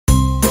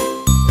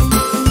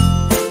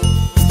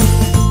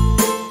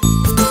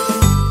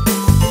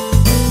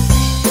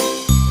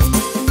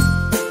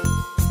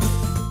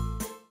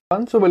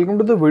everyone. So welcome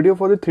to the video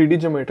for the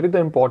 3D geometry, the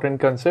important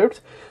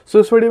concepts. So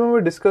इस video में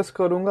मैं discuss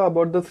करूंगा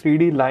about the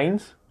 3D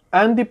lines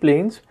and the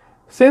planes.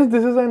 Since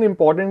this is an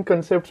important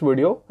concepts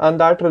video and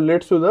that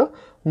relates to the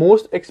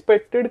most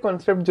expected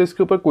concept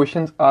जिसके ऊपर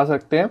questions आ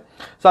सकते हैं.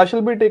 So I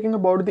shall be taking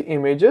about the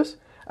images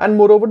and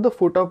moreover the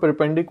foot of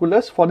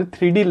perpendiculars for the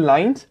 3D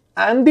lines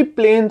and the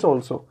planes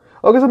also.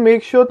 Okay, so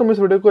make sure तुम इस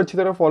video को अच्छी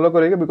तरह follow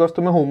करेंगे because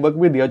तुम्हें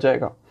homework भी दिया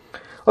जाएगा.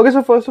 Okay,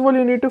 so first of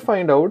all you need to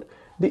find out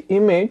the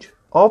image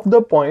of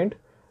the point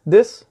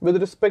this with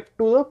respect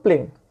to the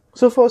plane.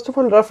 So first of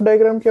all rough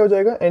diagram क्या हो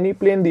जाएगा, any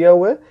plane दिया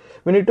हुआ है,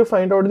 we need to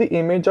find out the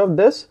image of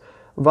this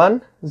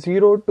 1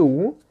 0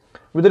 2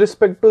 with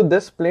respect to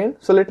this plane.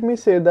 So let me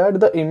say that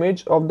the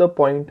image of the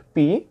point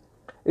P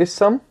is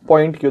some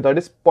point Q, that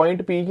is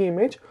point P की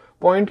image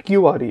point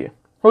Q आ रही है.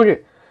 Okay,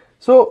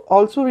 so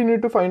also we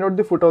need to find out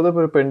the foot of the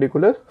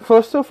perpendicular.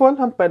 First of all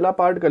हम पहला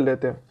part कर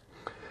लेते हैं.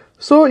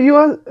 So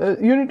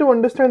you need to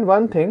understand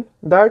one thing,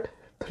 that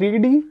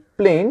 3D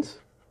planes,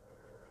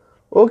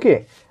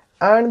 okay,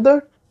 and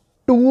the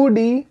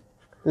 2D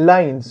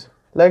lines,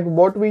 like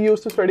what we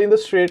used to study in the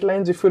straight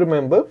lines if you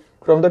remember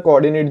from the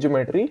coordinate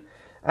geometry,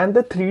 and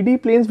the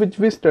 3D planes which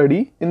we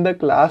study in the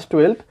class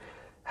 12th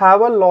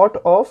have a lot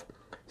of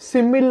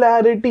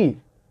similarity,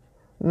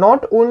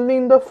 not only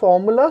in the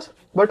formulas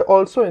but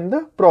also in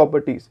the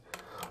properties.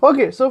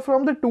 Okay, so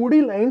from the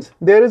 2D lines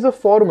there is a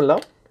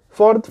formula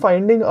for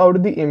finding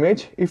out the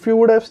image. If you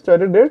would have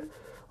studied it,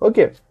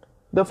 okay,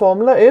 the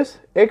formula is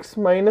x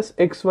minus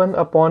x1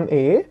 upon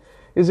a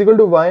is equal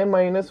to y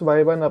minus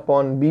y1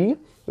 upon b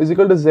is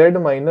equal to z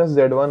minus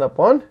z1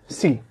 upon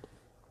c.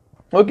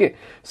 Okay,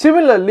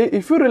 similarly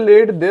if you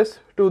relate this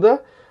to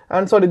the,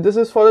 and sorry, this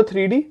is for the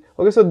 3D.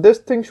 Okay, so this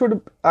thing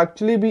should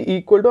actually be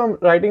equal to, I'm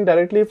writing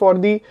directly for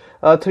the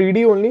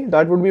 3D only,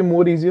 that would be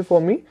more easier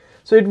for me.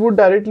 So it would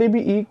directly be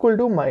equal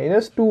to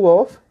minus 2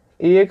 of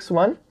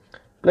ax1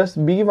 plus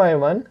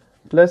by1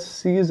 plus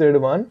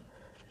cz1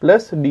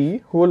 plus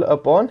d whole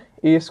upon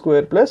a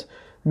square plus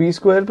b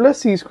square plus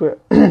c square.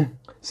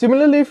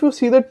 Similarly, if you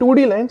see the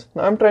 2D lines,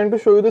 I am trying to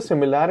show you the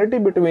similarity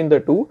between the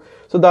two.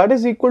 So that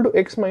is equal to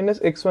x minus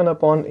x1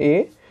 upon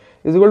a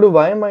is equal to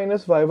y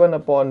minus y1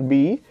 upon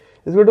b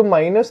is equal to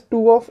minus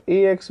 2 of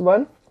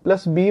ax1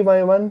 plus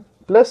by1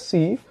 plus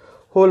c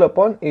whole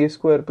upon a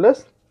square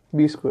plus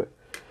b square.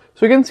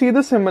 So you can see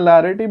the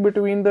similarity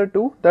between the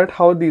two, that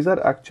how these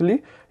are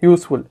actually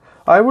useful.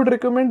 I would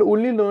recommend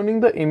only learning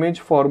the image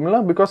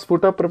formula because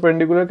foot of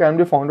perpendicular can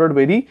be found out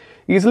very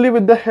easily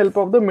with the help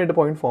of the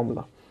midpoint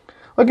formula.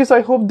 Okay, so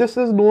I hope this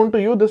is known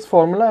to you, this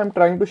formula. I am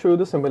trying to show you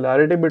the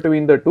similarity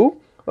between the two.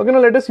 Okay, now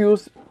let us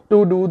use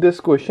to do this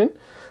question.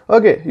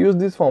 Okay, use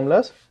these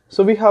formulas.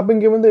 So we have been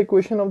given the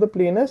equation of the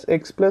plane as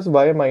x plus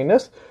y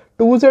minus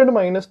 2z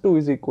minus 2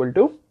 is equal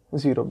to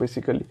 0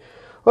 basically.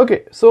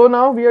 Okay, so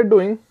now we are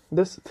doing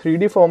this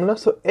 3D formula.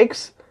 So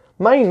x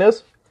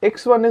minus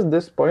x1 is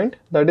this point,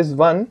 that is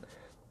 1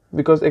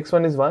 because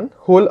x1 is 1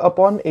 whole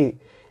upon a.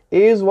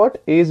 A is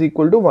what? A is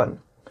equal to 1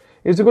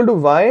 is equal to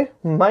y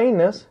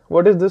minus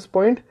what is this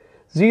point?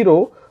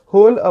 0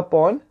 whole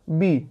upon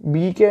b.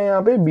 b क्या है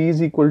यहाँ पे? b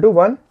is equal to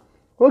 1.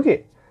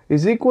 Okay,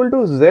 is equal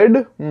to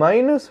z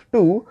minus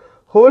 2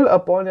 whole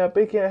upon यहाँ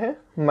पे क्या है?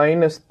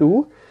 minus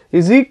 2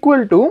 is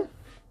equal to,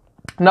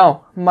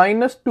 now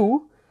minus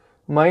 2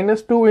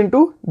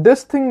 into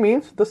this thing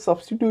means the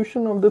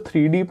substitution of the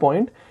 3D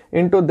point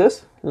into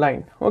this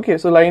line. Okay,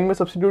 so line में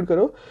substitute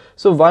करो.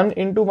 So 1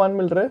 into 1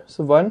 मिल रहा है.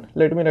 So 1,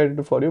 let me write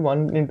it for you.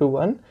 1 into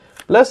 1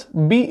 plus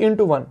b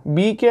into 1.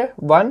 b क्या है?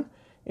 1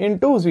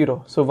 into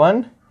 0. So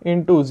 1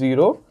 into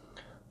 0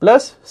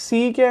 plus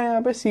c क्या है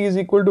यहाँ पे? c is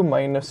equal to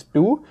minus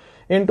 2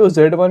 into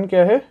z1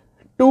 क्या है?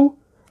 2.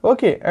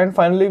 Okay, and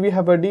finally we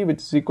have a d which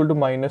is equal to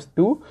minus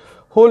 2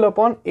 whole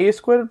upon a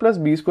square plus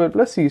b square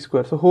plus c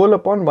square. So whole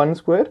upon 1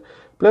 square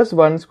plus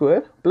 1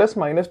 square plus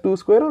minus 2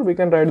 square, or we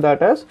can write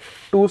that as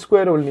 2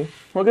 square only.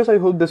 Okay, so I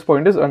hope this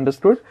point is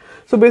understood.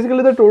 So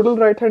basically the total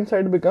right hand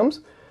side becomes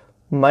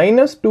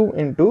minus 2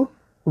 into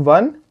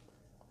 1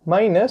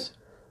 minus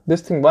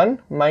this thing 1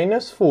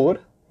 minus 4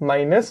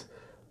 minus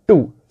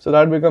 2. So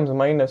that becomes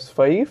minus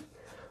 5.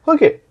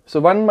 Okay, so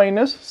 1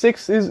 minus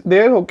 6 is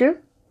there. Okay,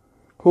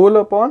 whole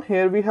upon,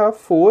 here we have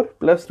 4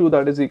 plus 2,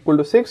 that is equal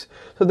to 6.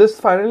 So this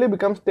finally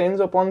becomes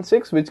 10 upon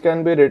 6, which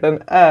can be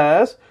written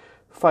as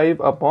 5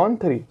 upon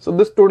 3. So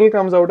this total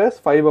comes out as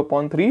 5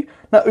 upon 3.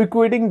 Now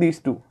equating these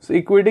two. So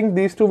equating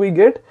these two, we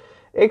get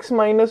x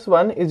minus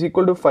 1 is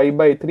equal to 5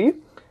 by 3,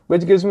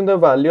 which gives me the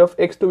value of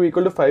x2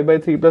 equal to 5 by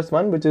 3 plus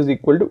 1, which is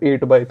equal to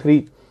 8 by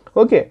 3.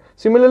 Okay,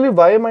 similarly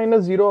y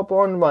minus 0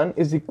 upon 1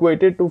 is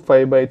equated to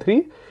 5 by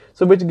 3.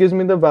 So which gives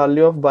me the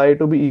value of y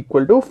to be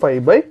equal to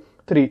 5 by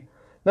 3.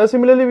 Now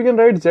similarly we can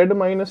write z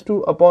minus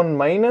 2 upon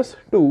minus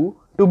 2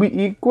 to be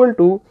equal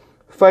to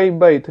 5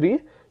 by 3.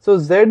 So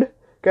z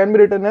can be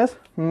written as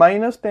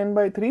minus 10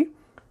 by 3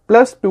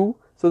 plus 2.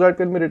 So that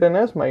can be written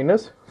as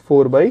minus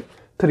 4 by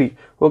 3.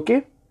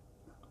 Okay.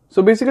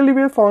 So basically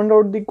we have found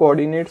out the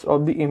coordinates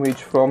of the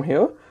image from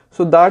here.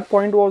 So that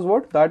point was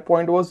what? That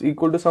point was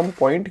equal to some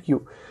point Q.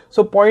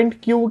 So point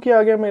Q के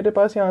आ गया मेरे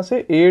पास यहाँ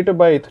से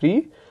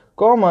 8/3,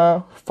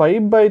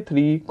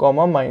 5/3,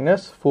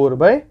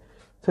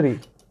 -4/3.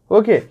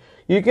 Okay.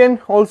 You can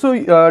also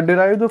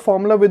derive the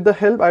formula with the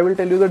help. I will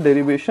tell you the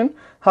derivation,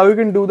 how you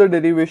can do the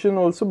derivation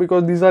also,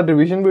 because these are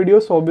revision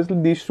videos, so obviously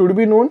these should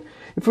be known.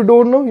 If you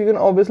don't know, you can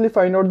obviously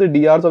find out the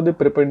drs of the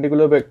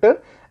perpendicular vector,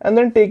 and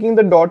then taking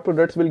the dot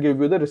products will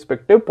give you the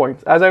respective points,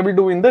 as I will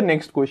do in the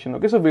next question.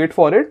 Okay, so wait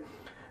for it.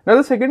 Now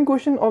the second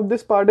question of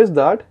this part is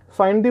that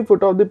find the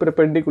foot of the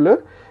perpendicular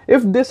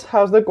if this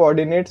has the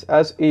coordinates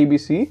as a, b,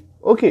 c.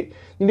 Okay,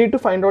 you need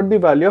to find out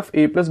the value of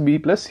a plus b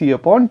plus c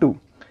upon 2.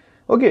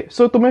 Okay,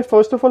 so तुम्हें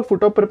first of all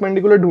foot of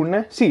perpendicular ढूंढना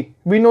है. See,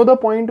 we know the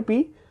point P,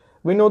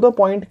 we know the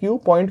point Q.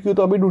 Point Q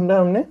तो अभी ढूंढना है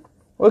हमने.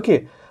 Okay,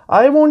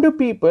 I want you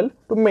people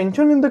to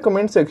mention in the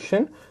comment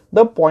section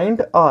the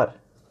point R,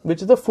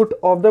 which is the foot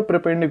of the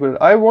perpendicular.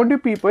 I want you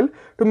people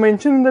to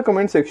mention in the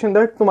comment section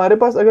that तुम्हारे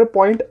पास अगर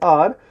point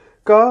R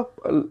का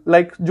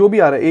like जो भी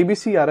आ रहा है,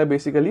 ABC आ रहा है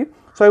basically.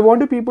 So I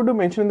want you people to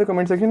mention in the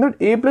comment section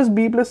that a plus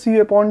b plus c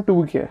upon 2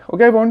 क्या है.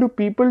 Okay, I want you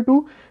people to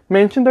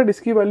mention that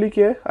इसकी value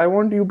क्या है. I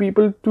want you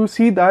people to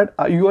see that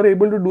you are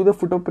able to do the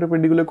foot of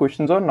perpendicular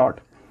questions or not.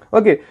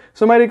 Okay,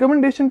 so my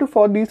recommendation to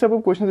for these type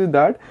of questions is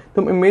that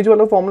तुम image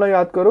वाला formula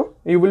याद करो.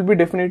 You will be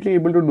definitely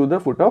able to do the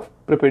foot of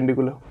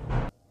perpendicular.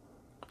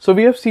 So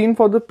we have seen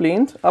for the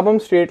planes. अब हम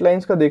straight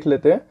lines का देख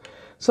लेते हैं.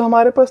 So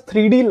हमारे पास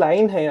 3D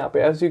line है यहाँ पे,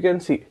 as you can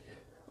see.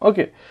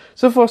 Okay,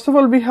 so first of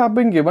all we have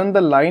been given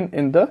the line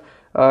in the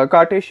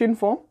Cartesian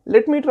form.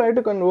 Let me try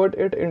to convert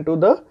it into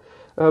the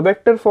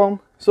vector form.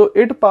 So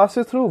it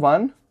passes through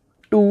 1,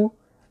 2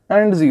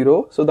 and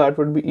 0. So that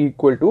would be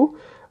equal to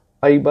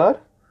I bar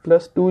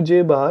plus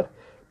 2j bar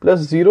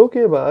plus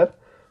 0k bar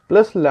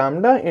plus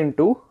lambda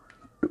into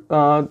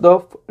the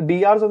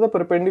drs of the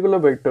perpendicular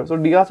vector. So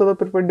drs of the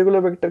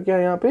perpendicular vector क्या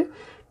है यहाँ पे?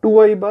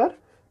 2i bar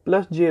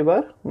plus j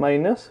bar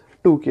minus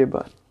 2k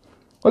bar.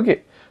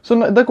 Okay, so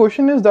the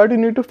question is that you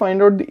need to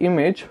find out the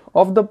image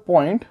of the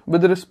point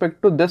with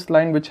respect to this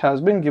line which has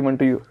been given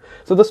to you.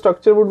 So the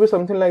structure would be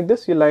something like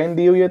this. ये line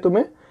दी हुई है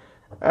तुम्हें,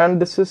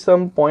 and this is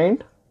some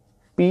point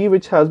P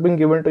which has been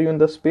given to you in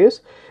the space.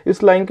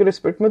 इस line के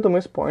respect में तुम्हें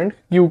इस point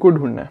Q को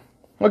ढूंढना है.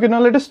 Okay,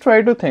 now let us try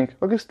to think.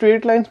 Okay,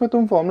 straight lines में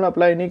तुम formula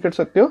apply नहीं कर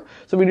सकते हो,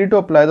 so we need to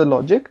apply the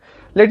logic.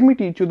 Let me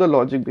teach you the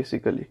logic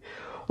basically.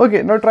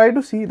 Okay, now try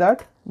to see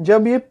that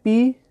जब ये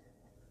P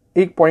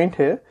एक point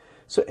है,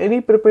 so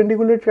any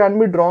perpendicular can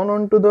be drawn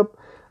onto the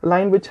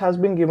line which has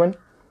been given.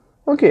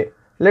 Okay,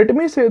 let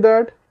me say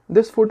that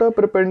this foot of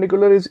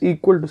perpendicular is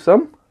equal to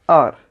some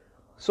R.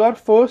 So our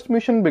first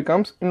mission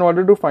becomes in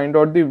order to find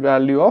out the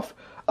value of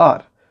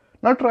R.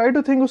 Now try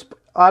to think उस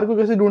R को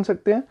कैसे ढूंढ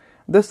सकते हैं.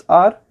 This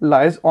R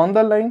lies on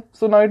the line,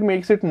 so now it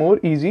makes it more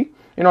easy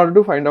in order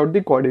to find out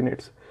the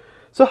coordinates.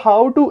 So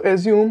how to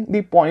assume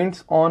the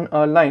points on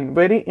a line?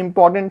 Very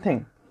important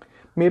thing.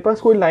 मेरे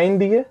पास कोई line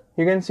दी है,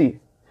 you can see.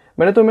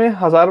 मैंने तुम्हें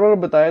 1000 बार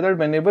बताया that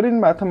whenever in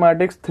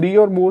mathematics 3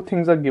 or more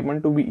things are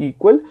given to be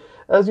equal,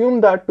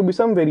 assume that to be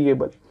some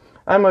variable.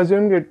 I am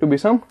assuming it to be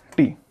some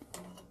t.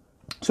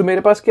 So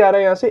मेरे पास क्या आ रहा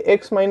है यहाँ से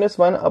x minus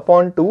 1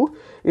 upon 2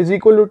 is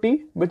equal to t,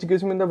 which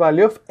gives me the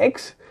value of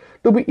x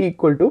to be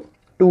equal to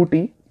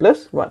 2t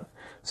plus 1.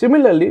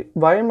 Similarly,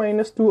 y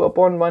minus 2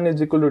 upon 1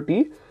 is equal to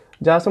t,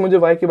 जहाँ से मुझे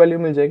y की वैल्यू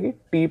मिल जाएगी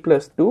t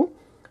plus 2.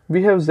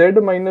 We have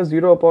z minus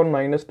 0 upon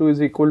minus 2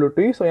 is equal to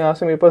t, so यहाँ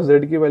से मेरे पास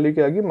z की value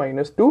क्या आ गई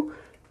minus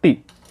 2t.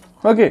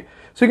 Okay,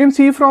 so you can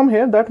see from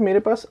here that मेरे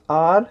पास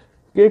r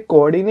के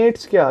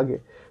coordinates क्या आ गए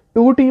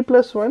 2t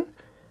plus 1,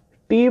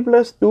 t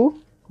plus 2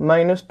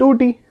 minus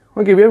 2t.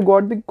 Okay, we have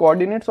got the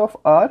coordinates of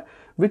r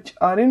which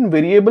are in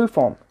variable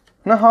form.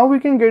 Now how we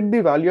can get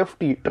the value of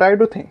t? Try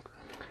to think.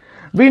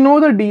 We know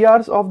the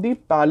drs of the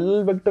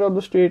parallel vector of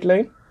the straight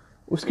line.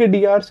 उसके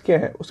drs क्या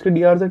है? उसके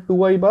drs है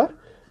 2i bar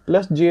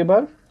plus j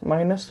bar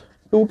minus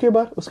 2k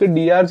bar. उसके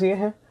drs ये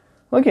हैं.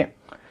 Okay.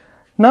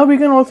 Now we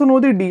can also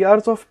know the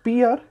drs of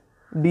PR.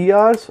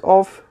 Drs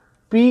of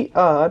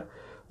PR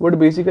would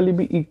basically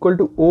be equal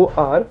to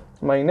OR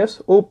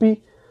minus OP.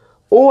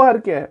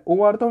 OR क्या है?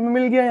 OR तो हमें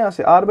मिल गया यहाँ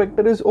से. R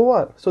vector is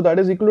OR. So that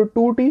is equal to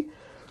 2t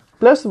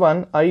plus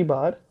 1 I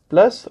bar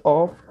plus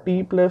of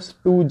t plus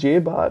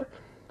 2j bar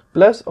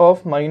plus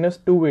of minus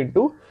 2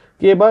 into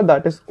k bar,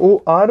 that is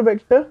OR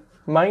vector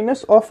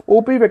minus of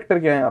OP vector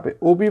क्या है यहाँ पे?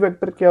 OP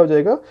vector क्या हो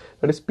जाएगा?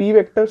 That is P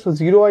vector. So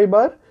 0 I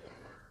bar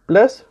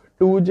plus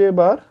 2j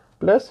bar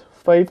plus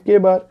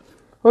 5k bar.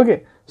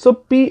 Okay, so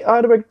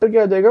PR vector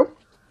क्या आ जाएगा?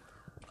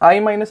 I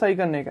minus I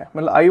करने का है,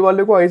 मतलब I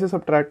वाले को I से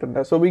subtract करना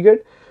है. So we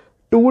get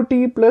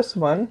 2t plus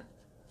 1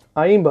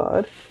 I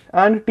bar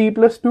and t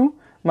plus 2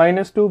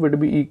 minus 2 would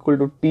be equal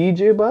to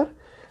tj bar,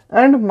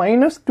 and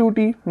minus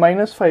 2t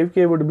minus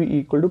 5k would be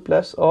equal to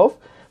plus of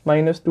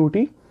minus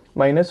 2t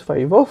minus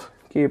 5 of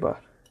k bar.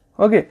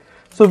 Okay,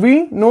 so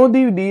we know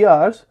the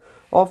drs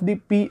of the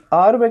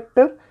PR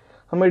vector.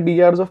 हमें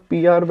drs of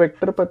PR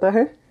vector पता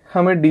है,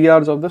 हमें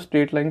drs of the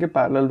straight line के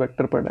parallel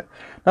vector पढ़ा है.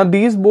 Now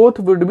these both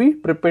would be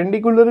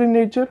perpendicular in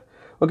nature.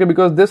 Okay,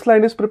 because this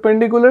line is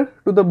perpendicular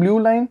to the blue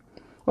line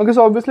Okay,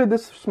 so obviously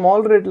this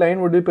small red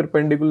line would be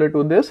perpendicular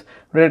to this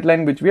red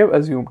line which we have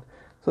assumed.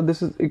 So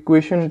this is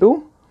equation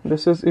 2,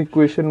 this is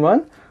equation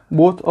 1.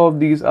 Both of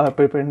these are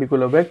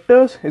perpendicular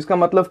vectors. इसका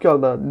मतलब क्या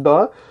होता है?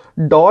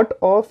 The dot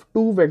of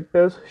two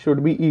vectors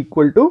should be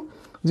equal to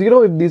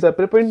 0 if these are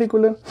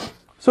perpendicular.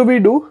 So we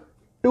do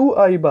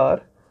 2i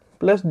bar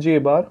plus j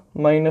bar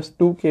minus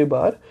 2k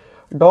bar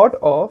dot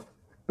of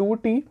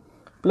 2t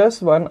plus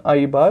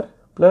 1i bar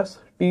plus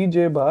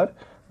tj bar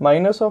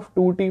minus of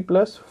 2t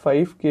plus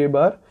 5k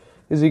bar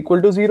is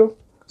equal to 0.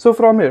 So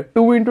from here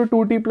 2 into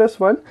 2t plus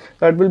 1,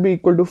 that will be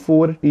equal to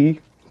 4t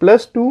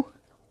plus 2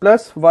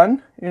 plus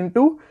 1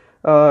 into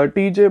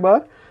tj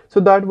bar,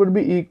 so that would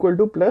be equal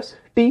to plus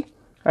t,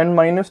 and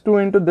minus 2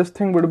 into this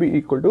thing would be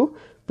equal to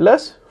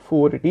plus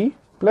 4t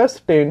plus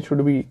 10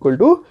 should be equal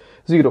to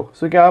 0.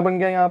 So क्या बन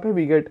गया यहाँ पे?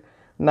 We get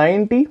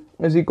 9t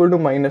is equal to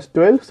minus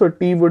 12, so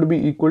t would be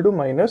equal to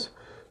minus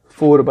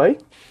 4 by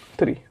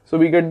 3. So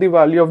we get the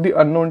value of the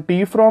unknown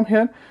t from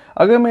here.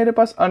 अगर मेरे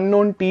पास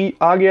unknown t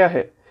आ गया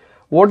है,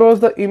 what was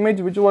the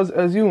image which was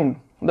assumed?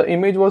 The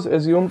image was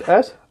assumed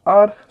as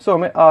r. So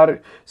हमें r,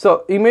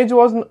 so image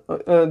was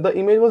the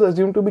image was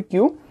assumed to be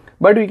q,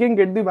 but we can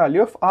get the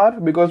value of r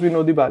because we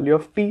know the value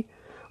of t.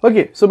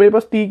 Okay, so मेरे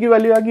पास t की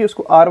value आ गई,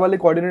 उसको r वाले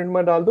coordinate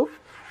में डाल दो,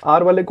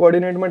 r वाले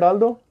coordinate में डाल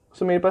दो.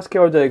 So मेरे पास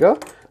क्या हो जाएगा?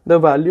 The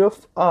value of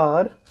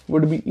r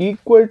would be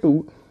equal to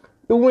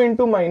 2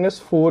 into minus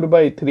 4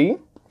 by 3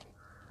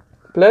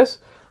 plus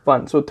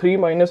 1. So 3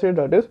 minus 8,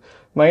 that is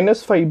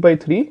minus 5 by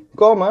 3,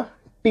 comma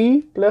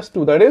t plus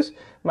 2, that is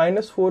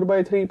minus 4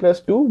 by 3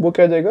 plus 2, वो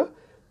क्या जाएगा?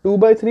 2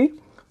 by 3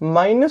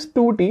 minus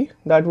 2t,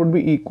 that would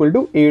be equal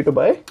to 8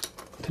 by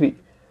 3.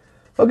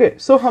 Okay,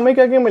 so हमें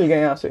क्या क्या मिल गया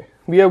यहाँ से?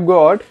 We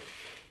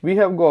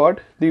have got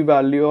the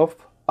value of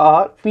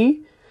r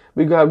p,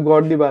 we have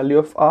got the value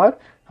of r.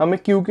 हमें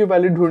q की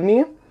वैल्यू ढूंढनी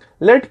है.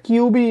 Let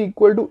q be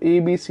equal to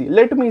abc.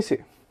 Let me say,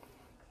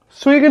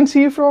 so you can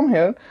see from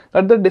here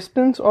that the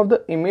distance of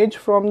the image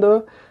from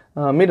the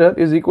mirror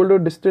is equal to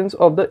distance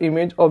of the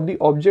image of the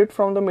object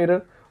from the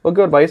mirror.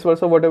 Okay, or vice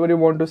versa, whatever you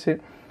want to say.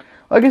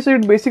 Okay, so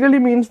it basically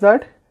means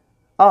that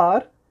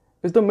r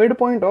is the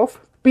midpoint of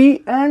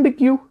p and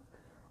q.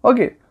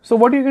 Okay, so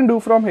what you can do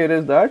from here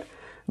is that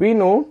we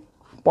know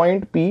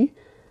point p,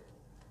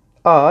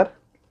 r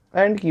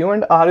and q,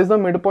 and r is the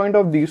midpoint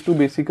of these two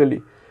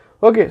basically.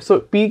 Okay, so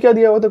p क्या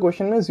दिया हुआ था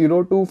question में?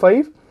 0 2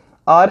 5.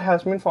 r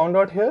has been found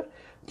out here,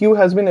 q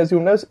has been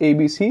assumed as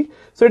abc,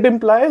 so it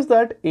implies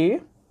that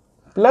a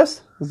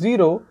plus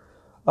 0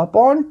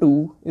 upon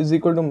 2 is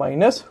equal to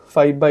minus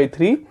 5 by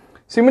 3.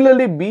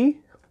 Similarly b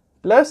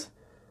plus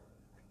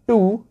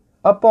 2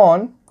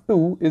 upon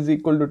 2 is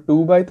equal to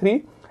 2 by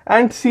 3,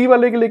 and c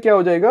वाले के लिए क्या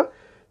हो जाएगा?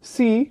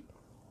 c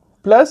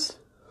plus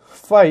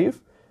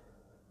 5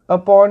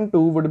 upon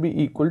 2 would be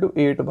equal to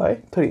 8 by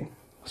 3.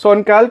 So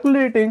on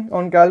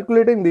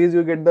calculating these,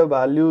 you get the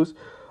values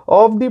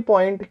of the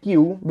point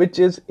q, which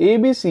is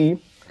abc.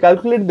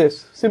 Calculate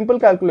this, simple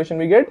calculation,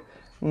 we get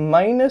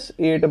minus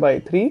 8 by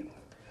 3.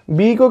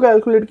 b को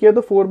calculate किया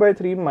तो 4 by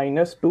 3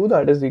 minus 2,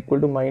 that is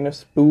equal to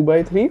minus 2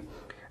 by 3,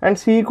 and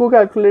c को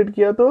calculate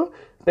किया तो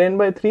 10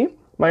 by 3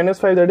 minus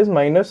 5, that is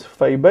minus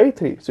 5 by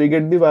 3. So you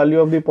get the value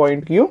of the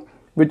point q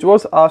which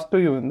was asked to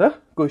you in the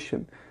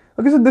question.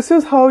 Okay, so this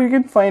is how you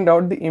can find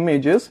out the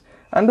images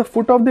and the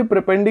foot of the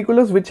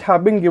perpendiculars which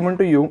have been given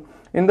to you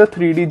in the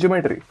 3D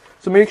geometry.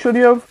 So make sure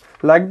you have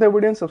liked the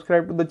video and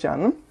subscribed to the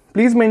channel.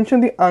 Please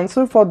mention the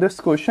answer for this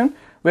question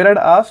where I'd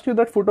asked you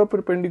that foot of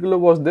perpendicular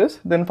was this,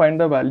 then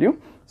find the value.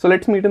 So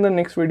let's meet in the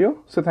next video.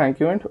 So thank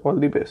you and all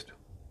the best.